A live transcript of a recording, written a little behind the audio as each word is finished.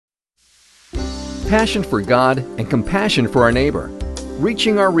passion for God and compassion for our neighbor,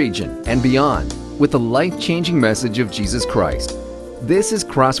 reaching our region and beyond with the life-changing message of Jesus Christ. This is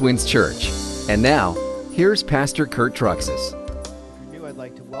Crosswinds Church. And now, here's Pastor Kurt Truxas. If you're new, I'd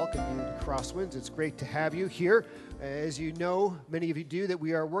like to welcome you to Crosswinds. It's great to have you here. As you know, many of you do, that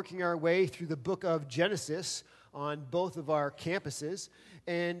we are working our way through the book of Genesis on both of our campuses.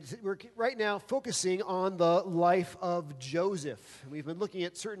 And we're right now focusing on the life of Joseph. We've been looking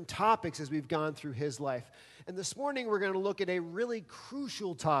at certain topics as we've gone through his life. And this morning we're going to look at a really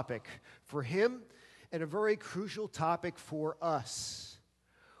crucial topic for him and a very crucial topic for us.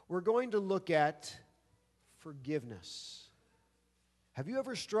 We're going to look at forgiveness. Have you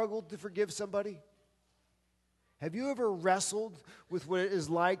ever struggled to forgive somebody? Have you ever wrestled with what it is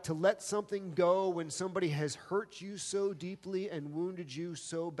like to let something go when somebody has hurt you so deeply and wounded you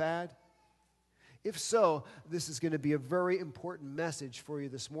so bad? If so, this is going to be a very important message for you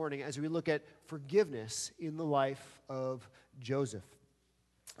this morning as we look at forgiveness in the life of Joseph.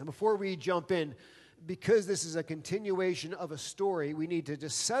 And before we jump in, because this is a continuation of a story, we need to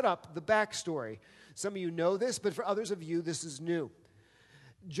just set up the backstory. Some of you know this, but for others of you, this is new.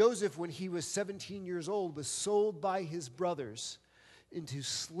 Joseph, when he was 17 years old, was sold by his brothers into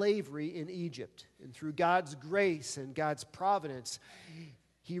slavery in Egypt. And through God's grace and God's providence,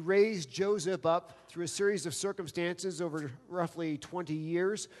 he raised Joseph up through a series of circumstances over roughly 20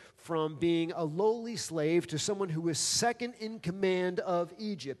 years, from being a lowly slave to someone who was second in command of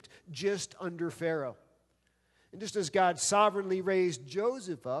Egypt, just under Pharaoh. And just as God sovereignly raised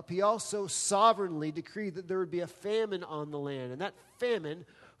Joseph up, he also sovereignly decreed that there would be a famine on the land. And that famine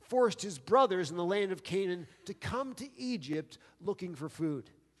forced his brothers in the land of Canaan to come to Egypt looking for food.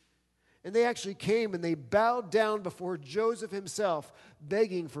 And they actually came and they bowed down before Joseph himself,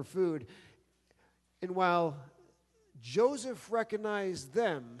 begging for food. And while Joseph recognized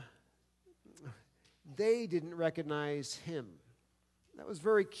them, they didn't recognize him. That was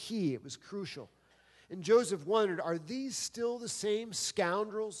very key. It was crucial. And Joseph wondered, are these still the same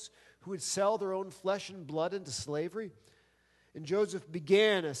scoundrels who would sell their own flesh and blood into slavery? And Joseph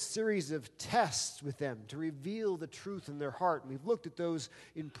began a series of tests with them to reveal the truth in their heart. And we've looked at those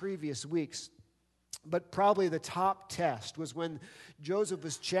in previous weeks. But probably the top test was when Joseph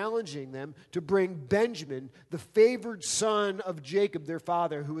was challenging them to bring Benjamin, the favored son of Jacob, their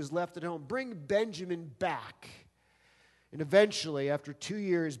father, who was left at home. Bring Benjamin back. And eventually, after 2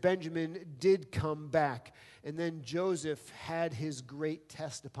 years, Benjamin did come back. And then Joseph had his great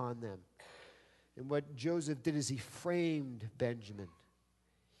test upon them. And what Joseph did is he framed Benjamin.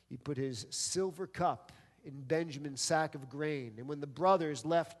 He put his silver cup in Benjamin's sack of grain. And when the brothers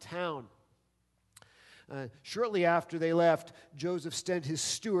left town, shortly after they left, Joseph sent his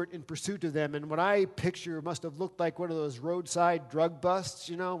steward in pursuit of them. And what I picture must have looked like one of those roadside drug busts,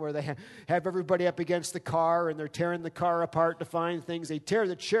 you know, where they have everybody up against the car and they're tearing the car apart to find things. They tear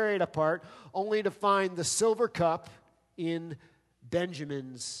the chariot apart only to find the silver cup in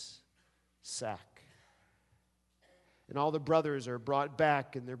Benjamin's sack. And all the brothers are brought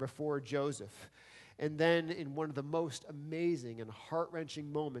back and they're before Joseph. And then in one of the most amazing and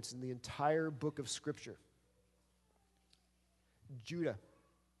heart-wrenching moments in the entire book of Scripture, Judah,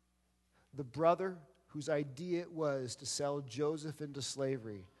 the brother whose idea it was to sell Joseph into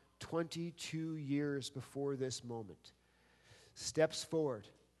slavery 22 years before this moment, steps forward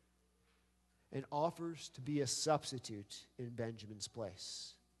and offers to be a substitute in Benjamin's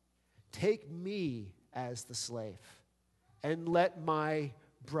place. Take me as the slave and let my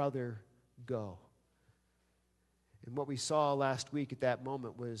brother go. And what we saw last week at that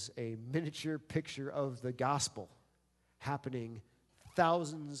moment was a miniature picture of the gospel happening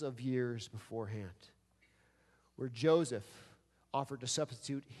thousands of years beforehand, where Joseph offered to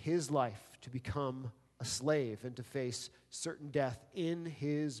substitute his life to become a slave and to face certain death in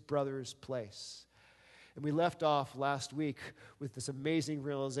his brother's place. And we left off last week with this amazing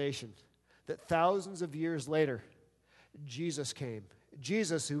realization that thousands of years later, Jesus came.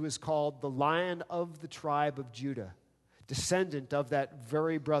 Jesus, who is called the Lion of the tribe of Judah, descendant of that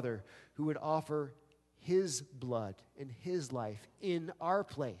very brother who would offer his blood and his life in our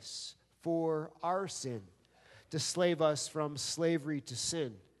place for our sin, to save us from slavery to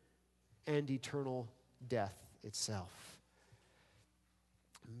sin and eternal death itself.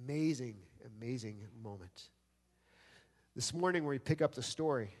 Amazing, amazing moment. This morning, where we pick up the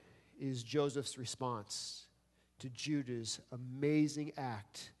story, is Joseph's response to Judah's amazing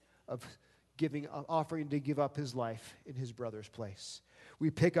act of offering to give up his life in his brother's place.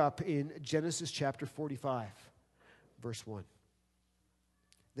 We pick up in Genesis chapter 45, verse 1.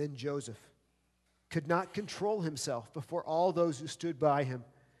 Then Joseph could not control himself before all those who stood by him.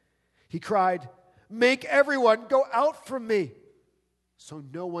 He cried, Make everyone go out from me." So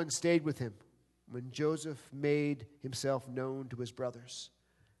no one stayed with him when Joseph made himself known to his brothers.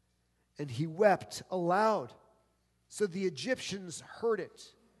 And he wept aloud. So the Egyptians heard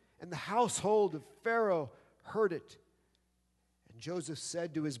it, and the household of Pharaoh heard it. And Joseph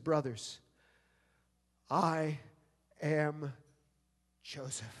said to his brothers, "I am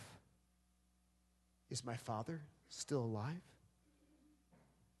Joseph. Is my father still alive?"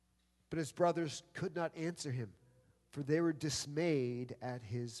 But his brothers could not answer him, for they were dismayed at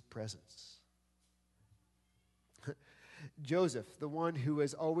his presence. Joseph, the one who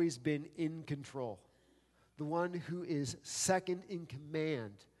has always been in control, the one who is second in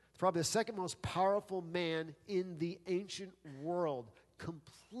command, probably the second most powerful man in the ancient world,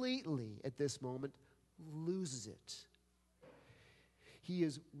 completely at this moment loses it. He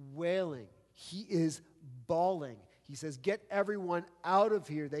is wailing. He is bawling. He says, "Get everyone out of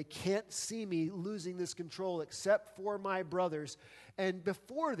here. They can't see me losing this control except for my brothers." And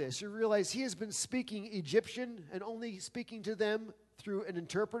before this, you realize he has been speaking Egyptian and only speaking to them through an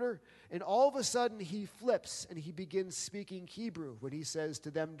interpreter. And all of a sudden, he flips and he begins speaking Hebrew when he says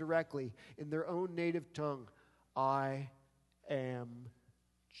to them directly in their own native tongue, "I am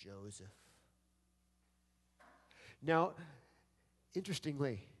Joseph." Now,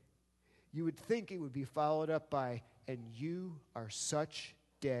 interestingly, you would think it would be followed up by, "And you are such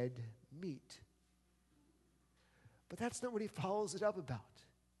dead meat." But that's not what he follows it up about.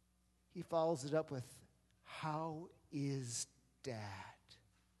 He follows it up with, "How is Dad?"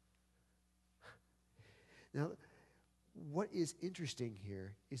 Now, what is interesting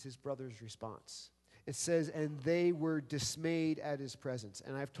here is his brother's response. It says, "And they were dismayed at his presence."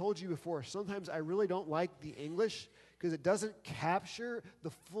 And I've told you before, sometimes I really don't like the English because it doesn't capture the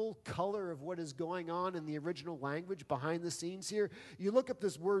full color of what is going on in the original language behind the scenes here. You look up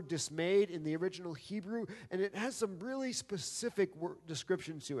this word dismayed in the original Hebrew, and it has some really specific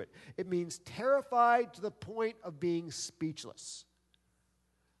descriptions to it. It means terrified to the point of being speechless.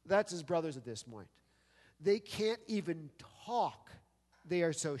 That's his brothers at this point. They can't even talk. They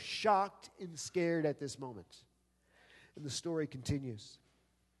are so shocked and scared at this moment. And the story continues.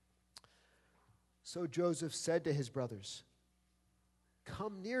 So Joseph said to his brothers,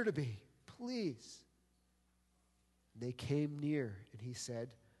 "Come near to me, please." And they came near, and he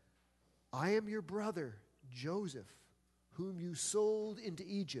said, "I am your brother, Joseph, whom you sold into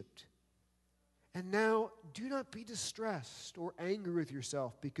Egypt. And now do not be distressed or angry with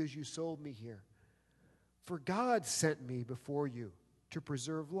yourself because you sold me here. For God sent me before you to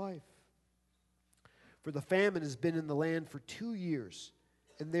preserve life. For the famine has been in the land for 2 years,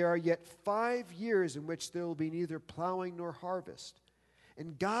 and there are yet 5 years in which there will be neither plowing nor harvest.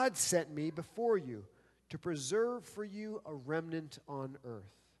 And God sent me before you to preserve for you a remnant on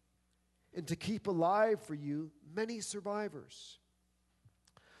earth, and to keep alive for you many survivors.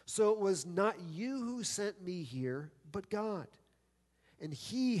 So it was not you who sent me here, but God. And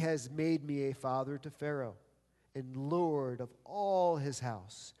he has made me a father to Pharaoh, and lord of all his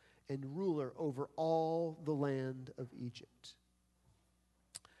house, and ruler over all the land of Egypt."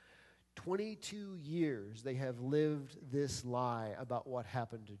 22 years they have lived this lie about what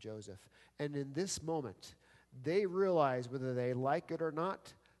happened to Joseph. And in this moment, they realize, whether they like it or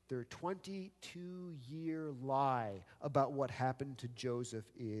not, their 22-year lie about what happened to Joseph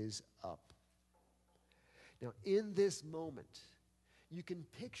is up. Now, in this moment, you can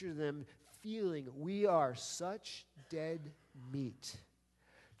picture them feeling, "We are such dead meat.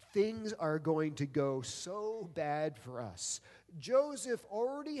 Things are going to go so bad for us." Joseph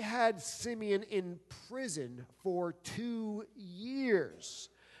already had Simeon in prison for 2 years.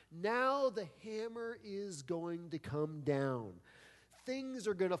 Now the hammer is going to come down. Things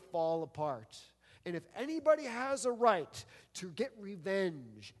are going to fall apart. And if anybody has a right to get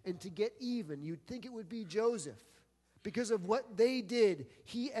revenge and to get even, you'd think it would be Joseph. Because of what they did,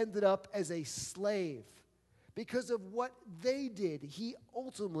 he ended up as a slave. Because of what they did, he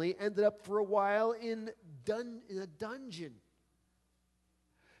ultimately ended up for a while in a dungeon.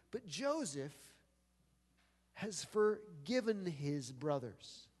 But Joseph has forgiven his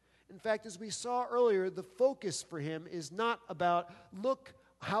brothers. In fact, as we saw earlier, the focus for him is not about, "Look,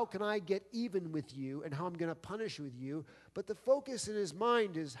 how can I get even with you and how I'm going to punish with you?" But the focus in his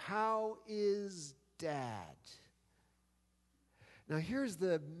mind is, "How is Dad?" Now, here's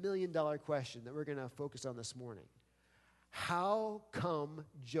the million-dollar question that we're going to focus on this morning. How come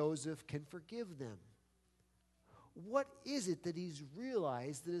Joseph can forgive them? What is it that he's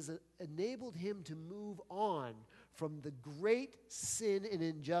realized that has enabled him to move on from the great sin and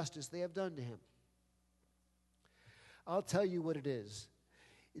injustice they have done to him? I'll tell you what it is.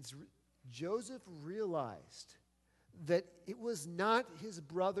 Joseph realized that it was not his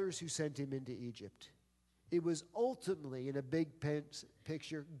brothers who sent him into Egypt. It was ultimately, in a big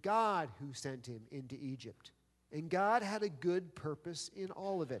picture, God who sent him into Egypt. And God had a good purpose in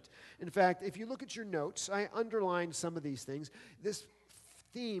all of it. In fact, if you look at your notes, I underlined some of these things. This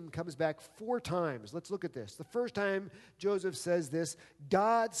theme comes back 4 times. Let's look at this. The first time Joseph says this,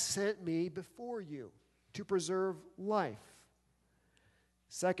 God sent me before you to preserve life.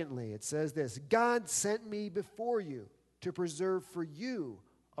 Secondly, it says this, God sent me before you to preserve for you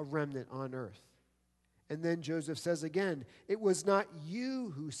a remnant on earth. And then Joseph says again, it was not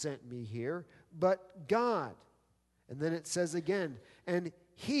you who sent me here, but God. And then it says again, and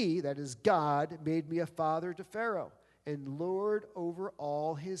he, that is God, made me a father to Pharaoh, and lord over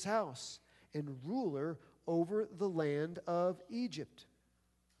all his house, and ruler over the land of Egypt.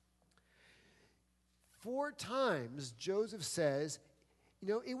 4 times Joseph says,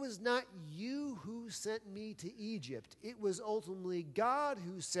 it was not you who sent me to Egypt. It was ultimately God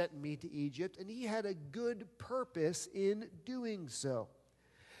who sent me to Egypt, and he had a good purpose in doing so.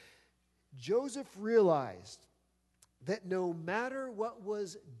 Joseph realized that no matter what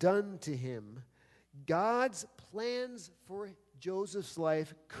was done to him, God's plans for Joseph's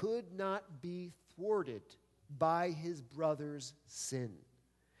life could not be thwarted by his brother's sin.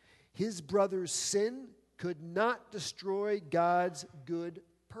 His brother's sin could not destroy God's good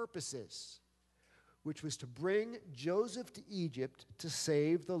purposes, which was to bring Joseph to Egypt to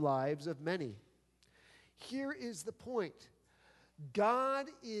save the lives of many. Here is the point. God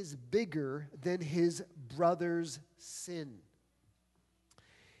is bigger than his brother's sin.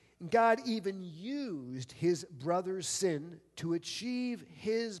 God even used his brother's sin to achieve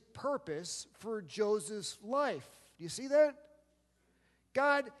his purpose for Joseph's life. Do you see that?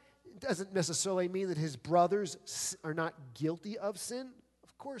 God doesn't necessarily mean that his brothers are not guilty of sin.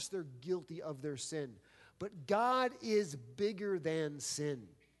 Of course they're guilty of their sin. But God is bigger than sin.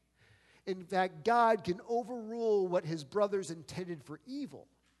 In fact, God can overrule what his brothers intended for evil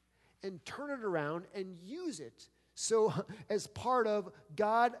and turn it around and use it so as part of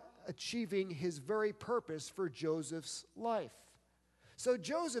God achieving his very purpose for Joseph's life. So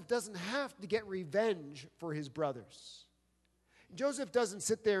Joseph doesn't have to get revenge for his brothers. Joseph doesn't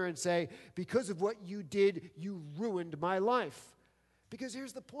sit there and say, because of what you did, you ruined my life. Because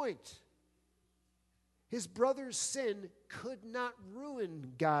here's the point. His brother's sin could not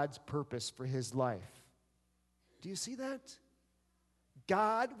ruin God's purpose for his life. Do you see that?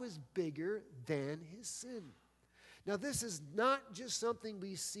 God was bigger than his sin. Now, this is not just something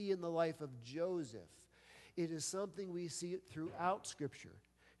we see in the life of Joseph. It is something we see throughout Scripture.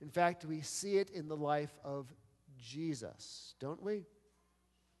 In fact, we see it in the life of Jesus, don't we?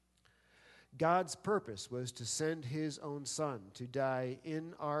 God's purpose was to send his own Son to die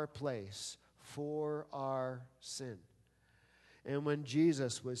in our place for our sin. And when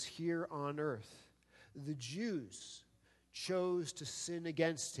Jesus was here on earth, the Jews chose to sin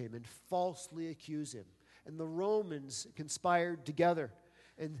against him and falsely accuse him. And the Romans conspired together.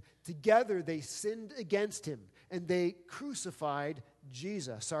 And together they sinned against him. And they crucified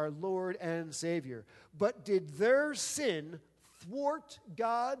Jesus, our Lord and Savior. But did their sin thwart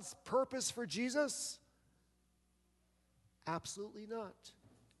God's purpose for Jesus? Absolutely not.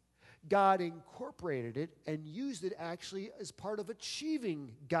 God incorporated it and used it actually as part of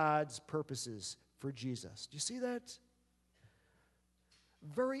achieving God's purposes for Jesus. Do you see that?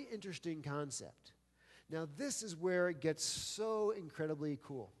 Very interesting concept. Now, this is where it gets so incredibly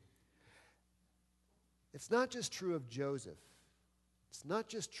cool. It's not just true of Joseph. It's not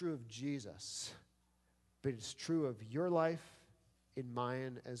just true of Jesus, but it's true of your life and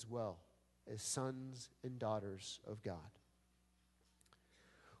mine as well, as sons and daughters of God.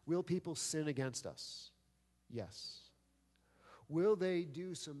 Will people sin against us? Yes. Will they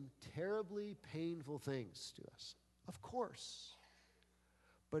do some terribly painful things to us? Of course.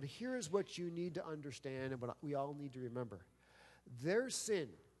 But here's what you need to understand and what we all need to remember. Their sin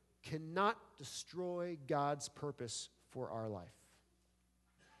cannot destroy God's purpose for our life.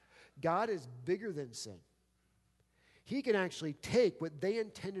 God is bigger than sin. He can actually take what they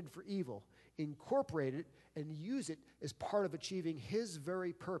intended for evil, incorporate it, and use it as part of achieving his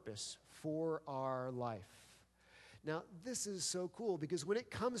very purpose for our life. Now, this is so cool because when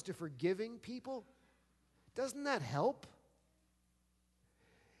it comes to forgiving people, doesn't that help?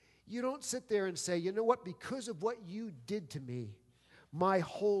 You don't sit there and say, you know what, because of what you did to me, my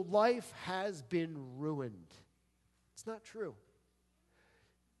whole life has been ruined. It's not true.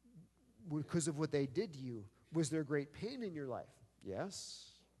 Because of what they did to you, was there great pain in your life? Yes.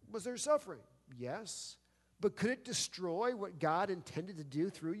 Was there suffering? Yes. But could it destroy what God intended to do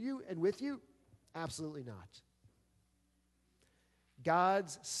through you and with you? Absolutely not.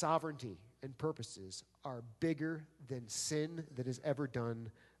 God's sovereignty and purposes are bigger than sin that is ever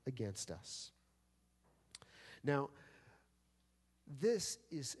done against us. Now, this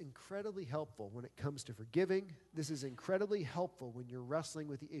is incredibly helpful when it comes to forgiving. This is incredibly helpful when you're wrestling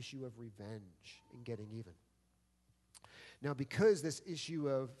with the issue of revenge and getting even. Now, because this issue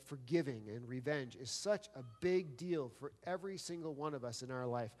of forgiving and revenge is such a big deal for every single one of us in our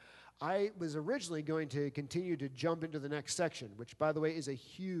life, I was originally going to continue to jump into the next section, which, by the way, is a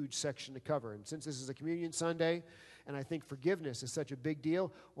huge section to cover. And since this is a Communion Sunday, and I think forgiveness is such a big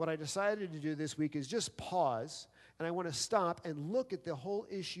deal, what I decided to do this week is just pause, and I want to stop and look at the whole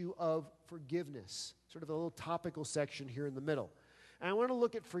issue of forgiveness, sort of a little topical section here in the middle. And I want to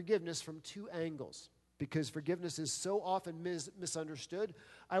look at forgiveness from two angles, because forgiveness is so often misunderstood.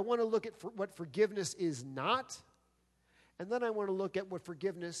 I want to look at what forgiveness is not, and then I want to look at what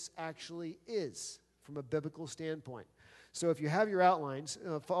forgiveness actually is from a biblical standpoint. So if you have your outlines,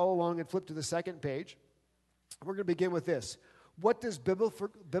 follow along and flip to the second page. We're going to begin with this. What does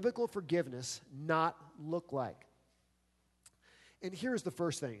biblical forgiveness not look like? And here's the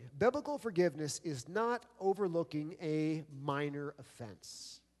first thing. Biblical forgiveness is not overlooking a minor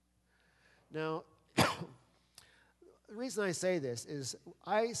offense. Now, the reason I say this is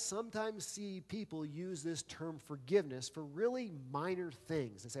I sometimes see people use this term forgiveness for really minor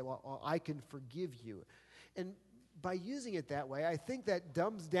things. They say, well, I can forgive you. And by using it that way, I think that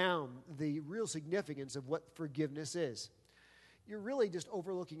dumbs down the real significance of what forgiveness is. You're really just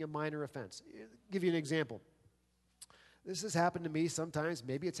overlooking a minor offense. I'll give you an example. This has happened to me sometimes.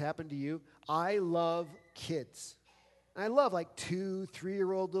 Maybe it's happened to you. I love kids. I love like 2,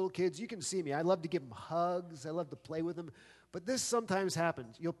 3-year-old little kids. You can see me. I love to give them hugs. I love to play with them. But this sometimes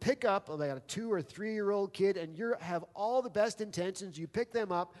happens. You'll pick up like a 2 or 3-year-old kid, and you have all the best intentions. You pick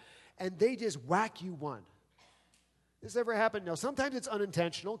them up, and they just whack you one. This ever happened? No. Sometimes it's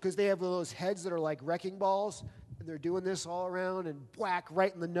unintentional because they have those heads that are like wrecking balls, and they're doing this all around and whack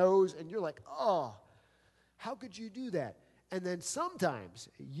right in the nose, and you're like, oh, how could you do that? And then sometimes,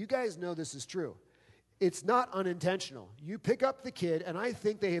 you guys know this is true, it's not unintentional. You pick up the kid, and I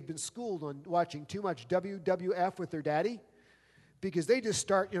think they have been schooled on watching too much WWF with their daddy because they just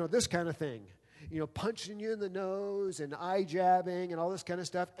start, this kind of thing, punching you in the nose and eye jabbing and all this kind of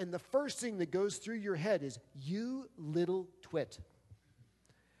stuff. And the first thing that goes through your head is, you little twit.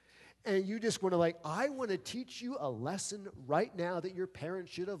 And you just want to I want to teach you a lesson right now that your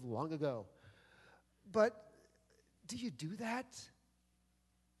parents should have long ago. But do you do that?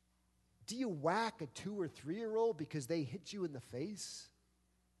 Do you whack a 2 or 3-year-old because they hit you in the face?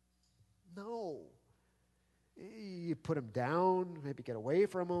 No. You put them down, maybe get away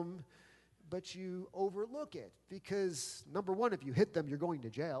from them, but you overlook it because, number one, if you hit them, you're going to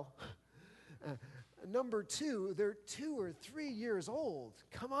jail. Number two, they're 2 or 3 years old.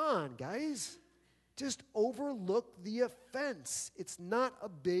 Come on, guys. Just overlook the offense. It's not a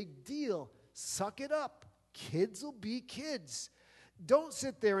big deal. Suck it up. Kids will be kids. Don't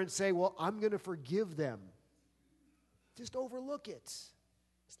sit there and say, well, I'm going to forgive them. Just overlook it.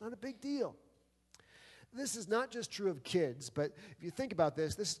 It's not a big deal. This is not just true of kids, but if you think about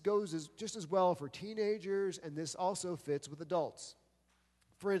this, this goes just as well for teenagers, and this also fits with adults.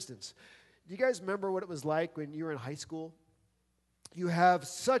 For instance, do you guys remember what it was like when you were in high school? You have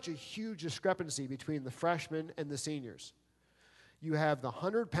such a huge discrepancy between the freshmen and the seniors. You have the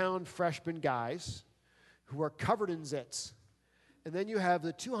 100-pound freshman guys who are covered in zits. And then you have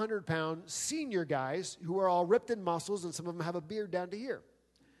the 200-pound senior guys who are all ripped in muscles, and some of them have a beard down to here.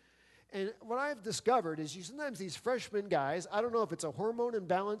 And what I've discovered is sometimes these freshman guys, I don't know if it's a hormone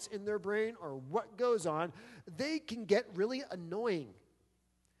imbalance in their brain or what goes on, they can get really annoying.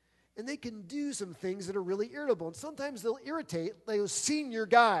 And they can do some things that are really irritable. And sometimes they'll irritate those senior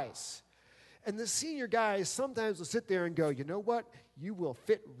guys. And the senior guys sometimes will sit there and go, you know what? You will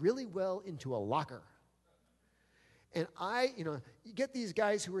fit really well into a locker. And you get these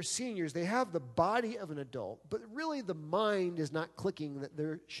guys who are seniors, they have the body of an adult, but really the mind is not clicking that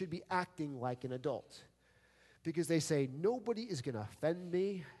they should be acting like an adult. Because they say, nobody is going to offend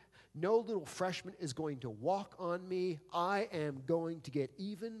me. No little freshman is going to walk on me. I am going to get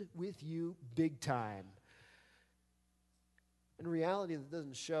even with you big time. In reality, that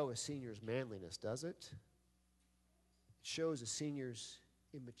doesn't show a senior's manliness, does it? It shows a senior's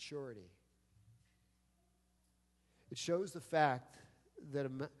immaturity. It shows the fact that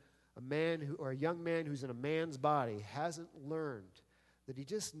a young man who's in a man's body hasn't learned that he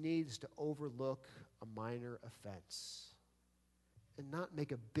just needs to overlook a minor offense. and not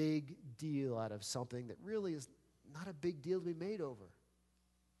make a big deal out of something that really is not a big deal to be made over.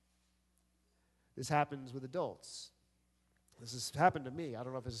 This happens with adults. This has happened to me. I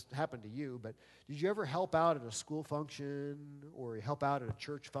don't know if this happened to you, but did you ever help out at a school function or help out at a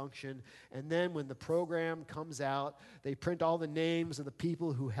church function, and then when the program comes out, they print all the names of the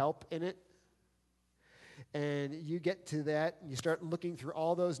people who help in it? And you get to that, and you start looking through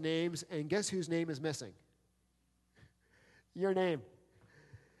all those names, and guess whose name is missing? Your name.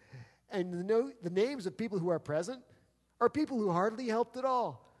 And the names of people who are present are people who hardly helped at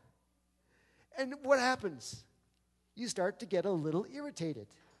all. And what happens? You start to get a little irritated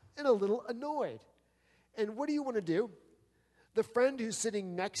and a little annoyed. And what do you want to do? The friend who's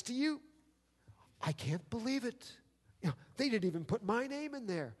sitting next to you, I can't believe it. They didn't even put my name in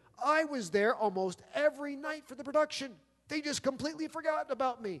there. I was there almost every night for the production. They just completely forgot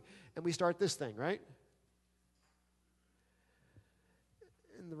about me. And we start this thing, right?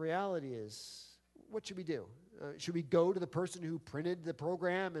 And the reality is, what should we do? Should we go to the person who printed the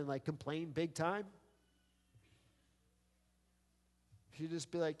program and complain big time? Should you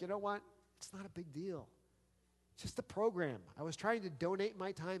just be like, you know what? It's not a big deal. It's just the program. I was trying to donate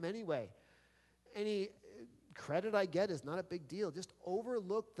my time anyway. Any credit I get is not a big deal. Just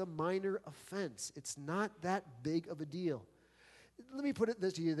overlook the minor offense. It's not that big of a deal. Let me put it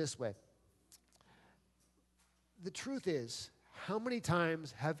to you this way. The truth is, how many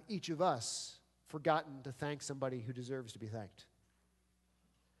times have each of us forgotten to thank somebody who deserves to be thanked?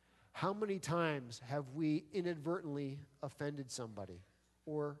 How many times have we inadvertently offended somebody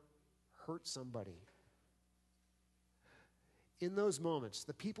or hurt somebody? In those moments,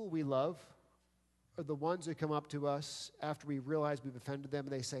 the people we love are the ones who come up to us after we realize we've offended them,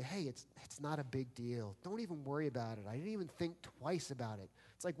 and they say, hey, it's not a big deal. Don't even worry about it. I didn't even think twice about it.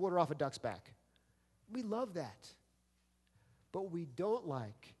 It's like water off a duck's back. We love that. But what we don't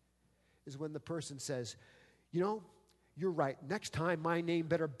like is when the person says, you're right. Next time, my name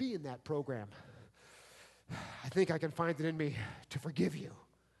better be in that program. I think I can find it in me to forgive you.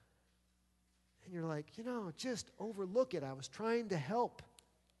 And you're like, just overlook it. I was trying to help.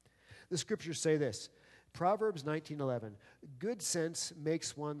 The scriptures say this. Proverbs 19:11, good sense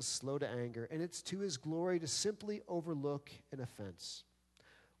makes one slow to anger, and it's to his glory to simply overlook an offense.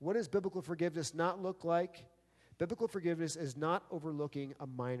 What does biblical forgiveness not look like? Biblical forgiveness is not overlooking a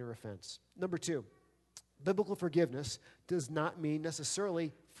minor offense. Number 2, biblical forgiveness does not mean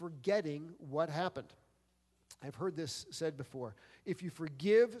necessarily forgetting what happened. I've heard this said before. If you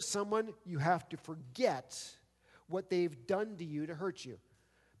forgive someone, you have to forget what they've done to you to hurt you,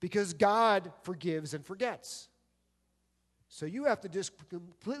 because God forgives and forgets. So you have to just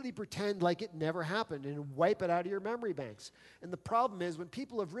completely pretend like it never happened and wipe it out of your memory banks. And the problem is when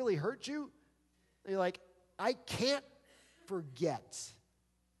people have really hurt you, you're like, I can't forget.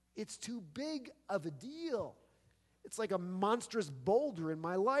 It's too big of a deal. It's like a monstrous boulder in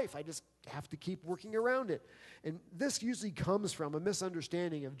my life. I just have to keep working around it. And this usually comes from a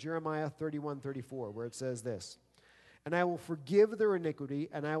misunderstanding of Jeremiah 31:34, where it says this, and I will forgive their iniquity,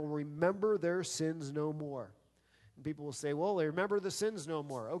 and I will remember their sins no more. And people will say, well, they remember the sins no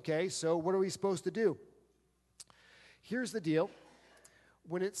more. Okay, so what are we supposed to do? Here's the deal.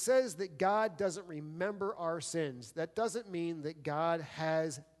 When it says that God doesn't remember our sins, that doesn't mean that God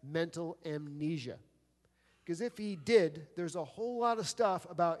has mental amnesia. Because if he did, there's a whole lot of stuff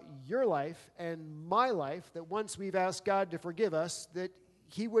about your life and my life that once we've asked God to forgive us, that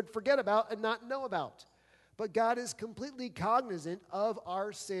he would forget about and not know about. But God is completely cognizant of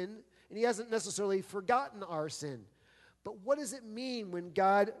our sin, and he hasn't necessarily forgotten our sin. But what does it mean when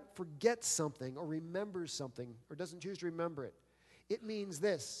God forgets something or remembers something or doesn't choose to remember it? It means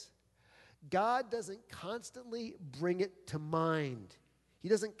this. God doesn't constantly bring it to mind. He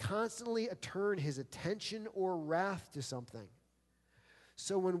doesn't constantly turn his attention or wrath to something.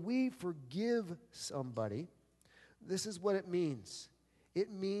 So when we forgive somebody, this is what it means.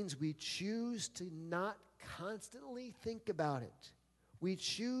 It means we choose to not constantly think about it. We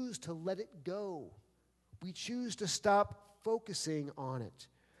choose to let it go. We choose to stop focusing on it.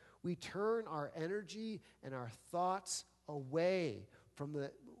 We turn our energy and our thoughts away from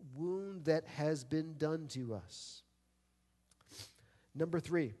the wound that has been done to us. Number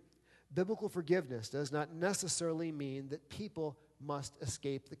 3, biblical forgiveness does not necessarily mean that people must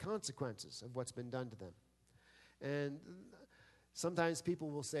escape the consequences of what's been done to them. And sometimes people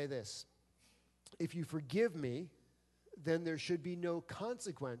will say this, if you forgive me, then there should be no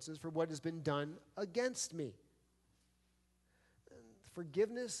consequences for what has been done against me.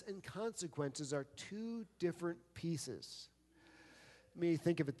 Forgiveness and consequences are two different pieces. Let me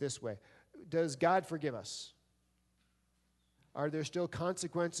think of it this way. Does God forgive us? Are there still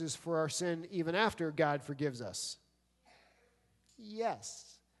consequences for our sin even after God forgives us?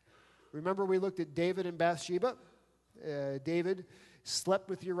 Yes. Remember we looked at David and Bathsheba? David slept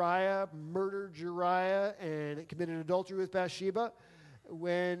with Uriah, murdered Uriah, and committed adultery with Bathsheba.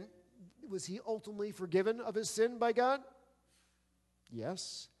 Was he ultimately forgiven of his sin by God?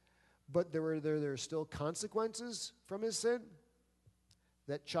 Yes. But there were still consequences from his sin.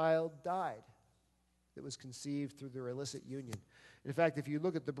 That child died that was conceived through their illicit union. In fact, if you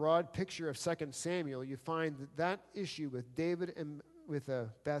look at the broad picture of 2 Samuel, you find that issue with David and with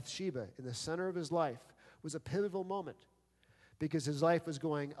Bathsheba in the center of his life was a pivotal moment because his life was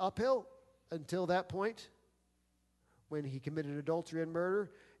going uphill until that point when he committed adultery and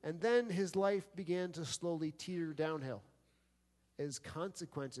murder, and then his life began to slowly teeter downhill as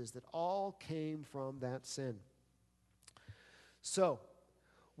consequences that all came from that sin. So,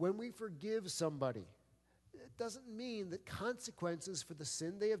 when we forgive somebody, it doesn't mean that consequences for the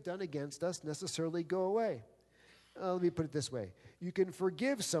sin they have done against us necessarily go away. Let me put it this way. You can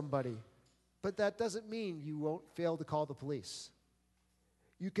forgive somebody, but that doesn't mean you won't fail to call the police.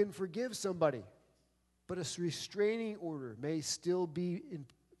 You can forgive somebody, but a restraining order may still be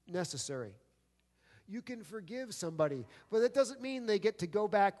necessary. You can forgive somebody, but that doesn't mean they get to go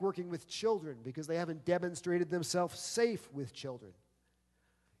back working with children because they haven't demonstrated themselves safe with children.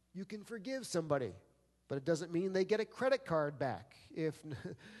 You can forgive somebody, but it doesn't mean they get a credit card back if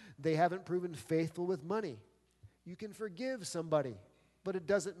they haven't proven faithful with money. You can forgive somebody, but it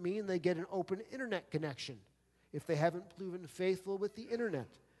doesn't mean they get an open internet connection if they haven't proven faithful with the internet.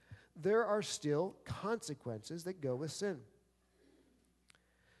 There are still consequences that go with sin.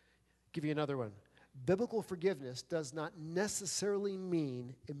 Give you another one. Biblical forgiveness does not necessarily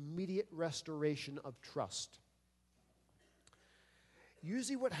mean immediate restoration of trust.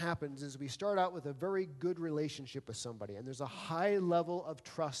 Usually what happens is we start out with a very good relationship with somebody, and there's a high level of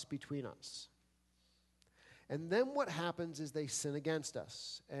trust between us. And then what happens is they sin against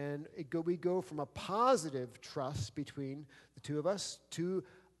us, and we go from a positive trust between the two of us to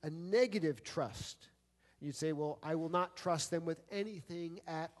a negative trust. You'd say, well, I will not trust them with anything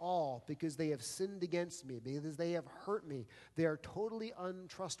at all because they have sinned against me, because they have hurt me. They are totally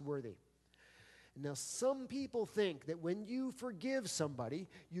untrustworthy. Now, some people think that when you forgive somebody,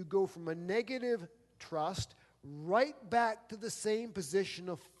 you go from a negative trust right back to the same position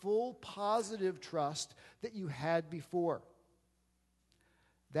of full positive trust that you had before.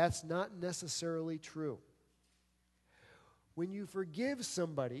 That's not necessarily true. When you forgive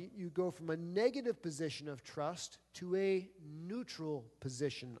somebody, you go from a negative position of trust to a neutral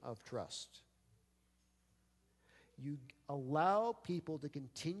position of trust. You allow people to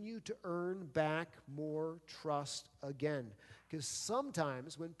continue to earn back more trust again. Because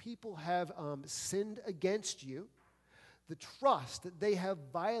sometimes when people have sinned against you, the trust that they have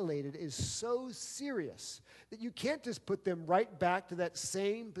violated is so serious that you can't just put them right back to that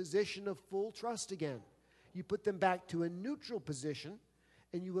same position of full trust again. You put them back to a neutral position,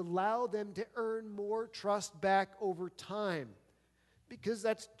 and you allow them to earn more trust back over time, because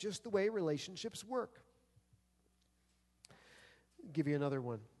that's just the way relationships work. I'll give you another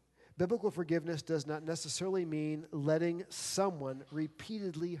one. Biblical forgiveness does not necessarily mean letting someone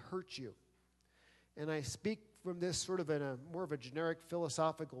repeatedly hurt you. And I speak from this sort of in a more of a generic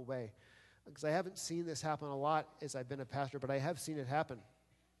philosophical way, because I haven't seen this happen a lot as I've been a pastor, but I have seen it happen.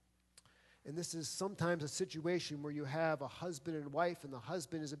 And this is sometimes a situation where you have a husband and wife, and the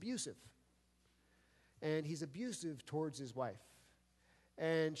husband is abusive. And he's abusive towards his wife.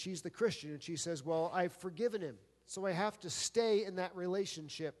 And she's the Christian, and she says, well, I've forgiven him, so I have to stay in that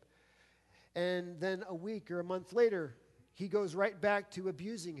relationship. And then a week or a month later, he goes right back to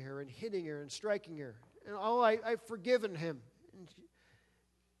abusing her and hitting her and striking her. And, I've forgiven him. And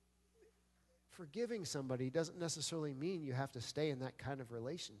forgiving somebody doesn't necessarily mean you have to stay in that kind of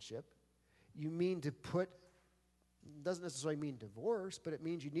relationship. You mean to doesn't necessarily mean divorce, but it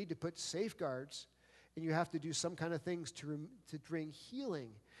means you need to put safeguards, and you have to do some kind of things to bring healing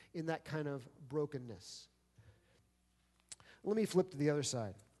in that kind of brokenness. Let me flip to the other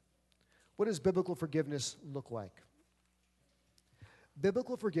side. What does biblical forgiveness look like?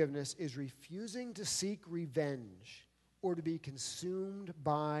 Biblical forgiveness is refusing to seek revenge or to be consumed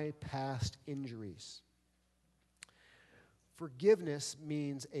by past injuries. Forgiveness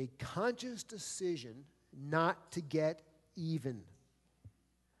means a conscious decision not to get even.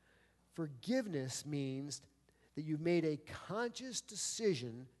 Forgiveness means that you've made a conscious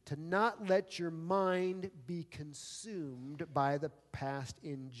decision to not let your mind be consumed by the past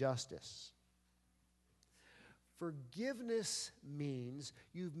injustice. Forgiveness means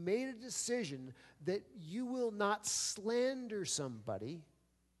you've made a decision that you will not slander somebody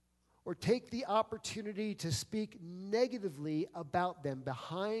or take the opportunity to speak negatively about them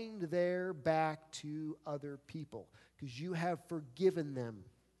behind their back to other people, because you have forgiven them.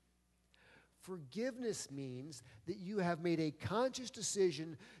 Forgiveness means that you have made a conscious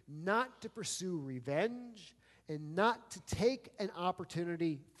decision not to pursue revenge and not to take an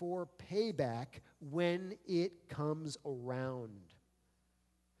opportunity for payback when it comes around.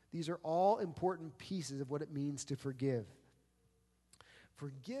 These are all important pieces of what it means to forgive.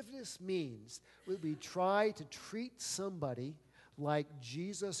 Forgiveness means that we try to treat somebody like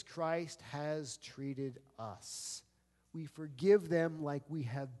Jesus Christ has treated us. We forgive them like we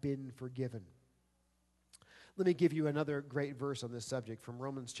have been forgiven. Let me give you another great verse on this subject from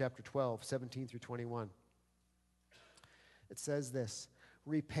Romans chapter 12, 17 through 21. It says this,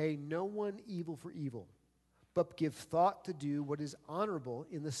 "Repay no one evil for evil, but give thought to do what is honorable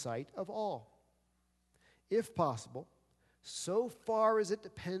in the sight of all. If possible, so far as it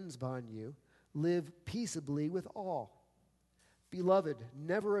depends upon you, live peaceably with all. Beloved,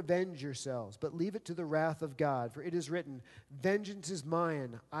 never avenge yourselves, but leave it to the wrath of God. For it is written, 'Vengeance is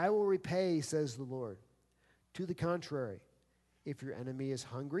mine, I will repay,' says the Lord. To the contrary, if your enemy is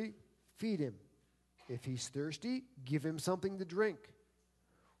hungry, feed him. If he's thirsty, give him something to drink.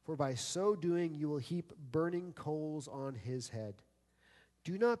 For by so doing you will heap burning coals on his head.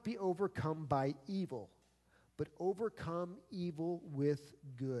 Do not be overcome by evil, but overcome evil with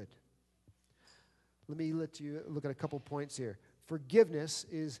good." Let me let you look at a couple points here. Forgiveness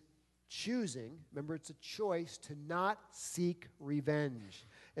is choosing, remember it's a choice, to not seek revenge.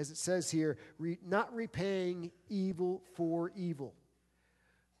 As it says here, not repaying evil for evil.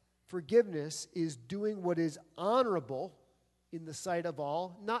 Forgiveness is doing what is honorable in the sight of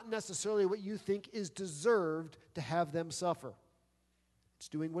all, not necessarily what you think is deserved to have them suffer. It's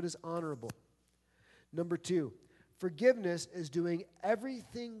doing what is honorable. Number 2, forgiveness is doing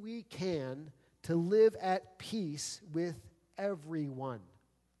everything we can to live at peace with everyone.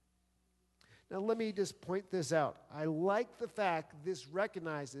 Now, let me just point this out. I like the fact this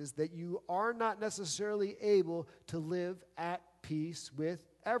recognizes that you are not necessarily able to live at peace with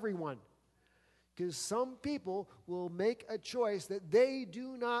everyone. Because some people will make a choice that they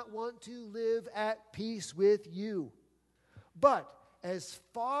do not want to live at peace with you. But as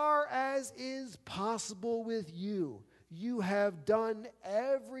far as is possible with you, you have done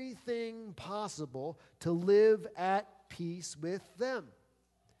everything possible to live at peace with them.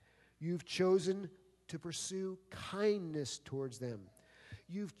 You've chosen to pursue kindness towards them.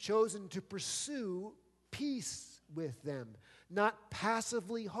 You've chosen to pursue peace with them, not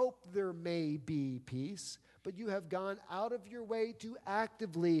passively hope there may be peace, but you have gone out of your way to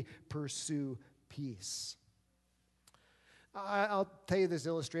actively pursue peace. I'll tell you this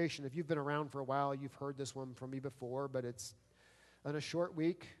illustration. If you've been around for a while, you've heard this one from me before, but it's on a short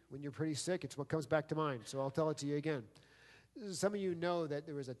week when you're pretty sick, it's what comes back to mind. So I'll tell it to you again. Some of you know that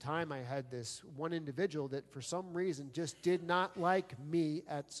there was a time I had this one individual that for some reason just did not like me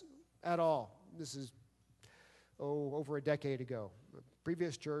at all. This is over a decade ago.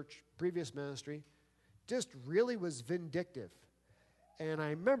 Previous church, previous ministry, just really was vindictive. And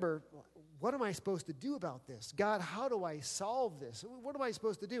I remember, what am I supposed to do about this? God, how do I solve this? What am I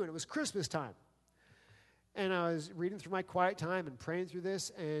supposed to do? And it was Christmas time. And I was reading through my quiet time and praying through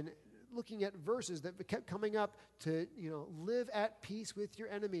this and looking at verses that kept coming up to, live at peace with your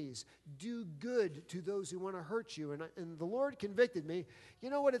enemies. Do good to those who want to hurt you. And the Lord convicted me,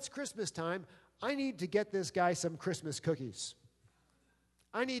 you know what, it's Christmas time. I need to get this guy some Christmas cookies.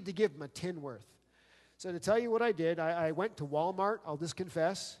 I need to give him a tin worth. So to tell you what I did, I went to Walmart, I'll just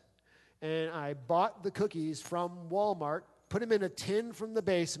confess, and I bought the cookies from Walmart, put them in a tin from the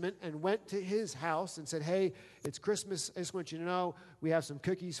basement, and went to his house and said, hey, it's Christmas. I just want you to know we have some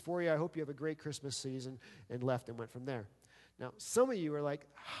cookies for you. I hope you have a great Christmas season, and left and went from there. Now, some of you are like,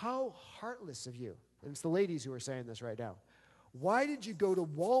 how heartless of you. And it's the ladies who are saying this right now. Why did you go to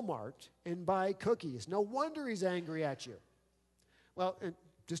Walmart and buy cookies? No wonder he's angry at you. Well,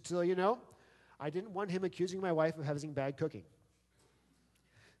 just to let you know, I didn't want him accusing my wife of having bad cooking.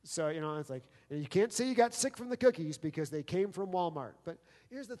 So, it's like, you can't say you got sick from the cookies because they came from Walmart. But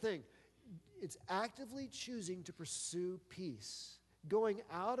here's the thing. It's actively choosing to pursue peace, going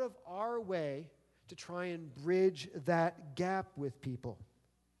out of our way to try and bridge that gap with people,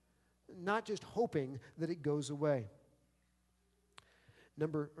 not just hoping that it goes away.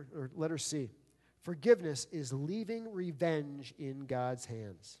 Letter C. Forgiveness is leaving revenge in God's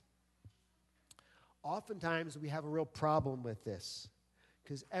hands. Oftentimes we have a real problem with this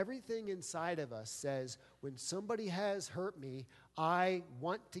Because everything inside of us says, when somebody has hurt me, I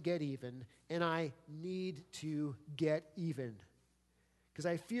want to get even, and I need to get even. Because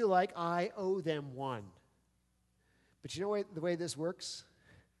I feel like I owe them one. But you know the way this works?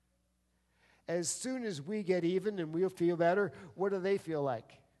 As soon as we get even and we'll feel better, what do they feel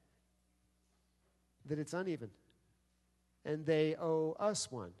like? That it's uneven. And they owe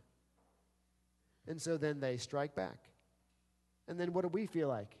us one. And so then they strike back. And then what do we feel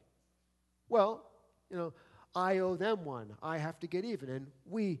like? Well, I owe them one. I have to get even. And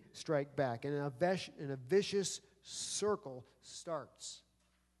we strike back. And a vicious circle starts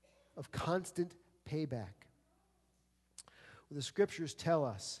of constant payback. Well, the scriptures tell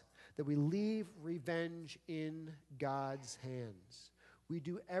us that we leave revenge in God's hands. We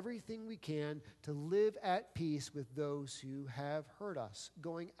do everything we can to live at peace with those who have hurt us,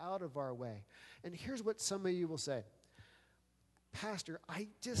 going out of our way. And here's what some of you will say. Pastor, I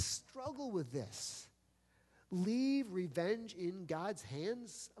just struggle with this. Leave revenge in God's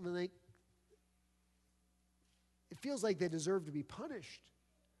hands? I mean, it feels like they deserve to be punished.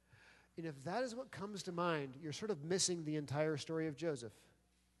 And if that is what comes to mind, you're sort of missing the entire story of Joseph.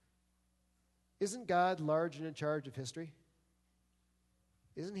 Isn't God large and in charge of history?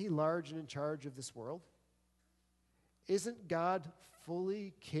 Isn't he large and in charge of this world? Isn't God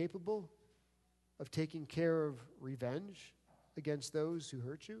fully capable of taking care of revenge against those who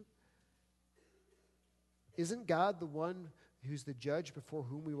hurt you? Isn't God the one who's the judge before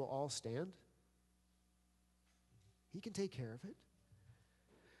whom we will all stand? He can take care of it.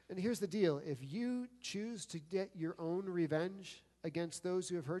 And here's the deal. If you choose to get your own revenge against those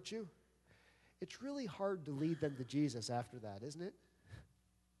who have hurt you, it's really hard to lead them to Jesus after that, isn't it?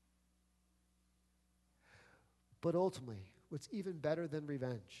 But ultimately, what's even better than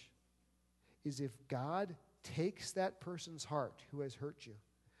revenge is if God takes that person's heart who has hurt you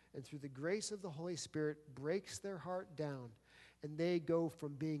and through the grace of the Holy Spirit breaks their heart down and they go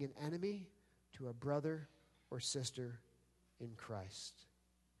from being an enemy to a brother or sister in Christ.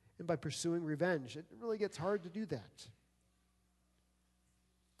 And by pursuing revenge, it really gets hard to do that.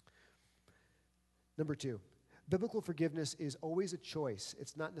 Number 2, biblical forgiveness is always a choice.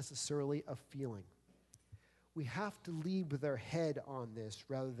 It's not necessarily a feeling. We have to lead with our head on this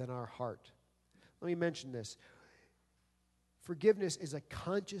rather than our heart. Let me mention this. Forgiveness is a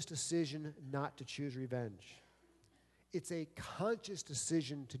conscious decision not to choose revenge. It's a conscious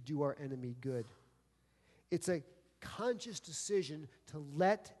decision to do our enemy good. It's a conscious decision to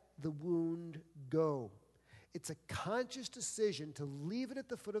let the wound go. It's a conscious decision to leave it at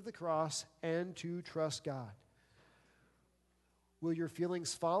the foot of the cross and to trust God. Will your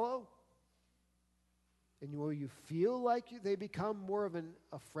feelings follow? And will you feel like they become more of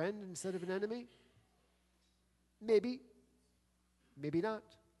a friend instead of an enemy? Maybe. Maybe not.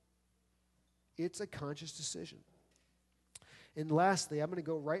 It's a conscious decision. And lastly, I'm going to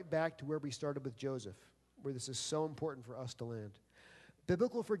go right back to where we started with Joseph, where this is so important for us to land.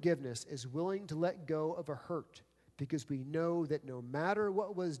 Biblical forgiveness is willing to let go of a hurt because we know that no matter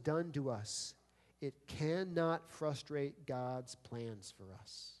what was done to us, it cannot frustrate God's plans for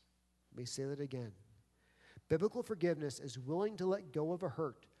us. Let me say that again. Biblical forgiveness is willing to let go of a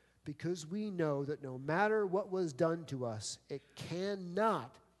hurt because we know that no matter what was done to us, it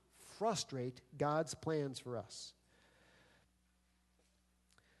cannot frustrate God's plans for us.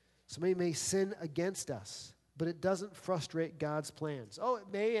 Somebody may sin against us, but it doesn't frustrate God's plans. Oh, it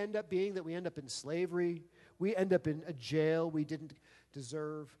may end up being that we end up in slavery. We end up in a jail we didn't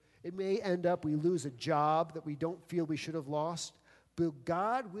deserve. It may end up we lose a job that we don't feel we should have lost. But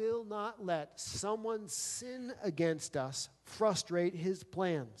God will not let someone's sin against us frustrate his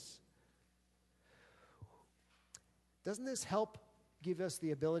plans. Doesn't this help give us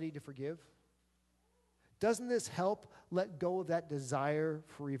the ability to forgive? Doesn't this help let go of that desire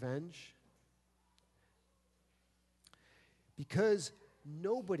for revenge? Because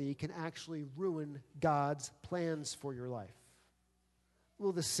nobody can actually ruin God's plans for your life.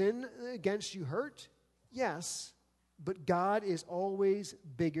 Will the sin against you hurt? Yes. But God is always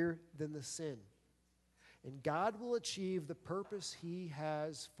bigger than the sin. And God will achieve the purpose he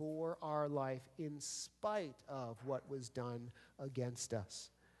has for our life in spite of what was done against us.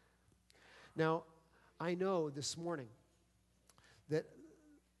 Now, I know this morning that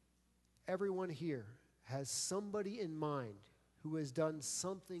everyone here has somebody in mind who has done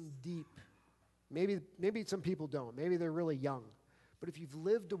something deep. Maybe some people don't. Maybe they're really young. But if you've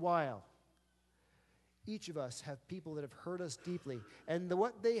lived a while, each of us have people that have hurt us deeply. And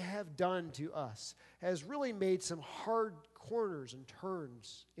what they have done to us has really made some hard corners and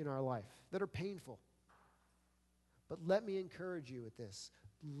turns in our life that are painful. But let me encourage you with this.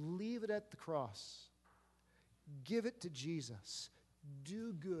 Leave it at the cross. Give it to Jesus.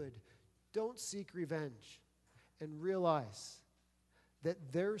 Do good. Don't seek revenge. And realize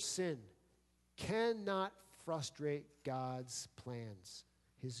that their sin cannot frustrate God's plans,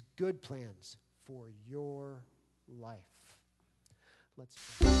 His good plans for your life. Let's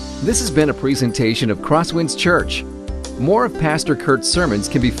pray. This has been a presentation of Crosswinds Church. More of Pastor Kurt's sermons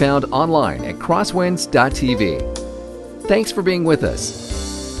can be found online at crosswinds.tv. Thanks for being with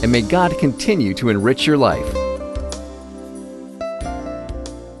us, and may God continue to enrich your life.